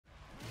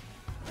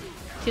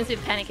Seems to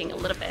be panicking a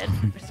little bit,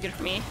 which is good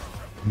for me.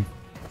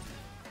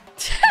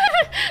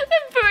 The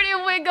pretty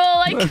wiggle,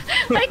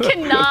 I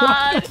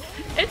cannot.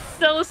 It's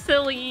so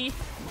silly.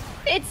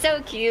 It's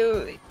so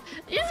cute.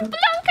 It's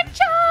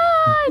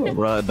Blanca-chan!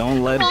 Bruh,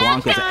 don't let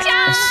Blanca's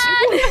ass.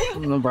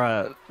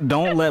 Bruh,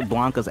 don't let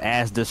Blanca's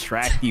ass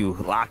distract you.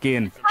 Lock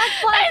in.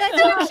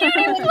 It's so cute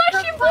and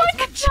blushy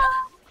Blanca-chan!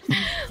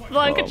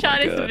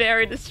 Blanca-chan is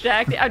very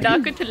distracting. I'm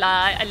not going to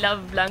lie, I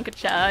love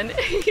Blanca-chan.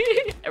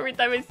 Every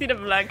time I see the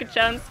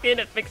Blanca-chan skin,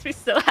 it makes me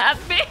so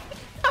happy.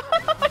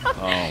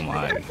 Oh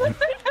my.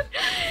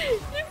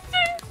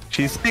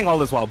 She's saying all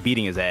this while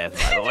beating his ass,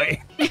 by the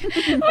way. But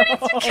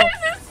it's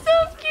because it's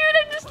so cute.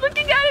 I'm just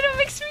looking at it. It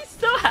makes me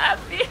so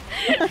happy.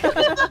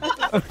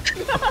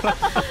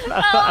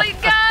 Oh my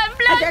god,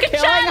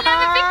 Blanca-chan, let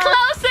me be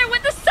closer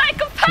with the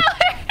psycho power.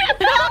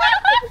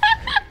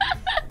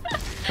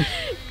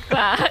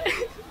 God.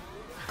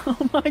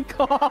 Oh my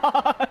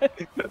god. I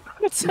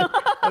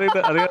think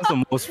that's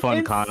the most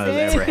fun Kanna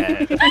has ever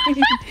had.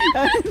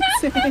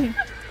 Insane.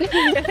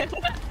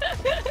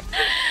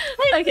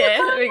 Okay,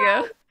 there we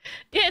go.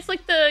 Yeah, it's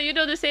like the, you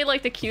know, they say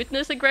like the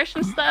cuteness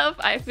aggression stuff.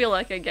 I feel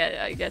like I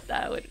get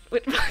that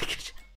with Blanca-chan.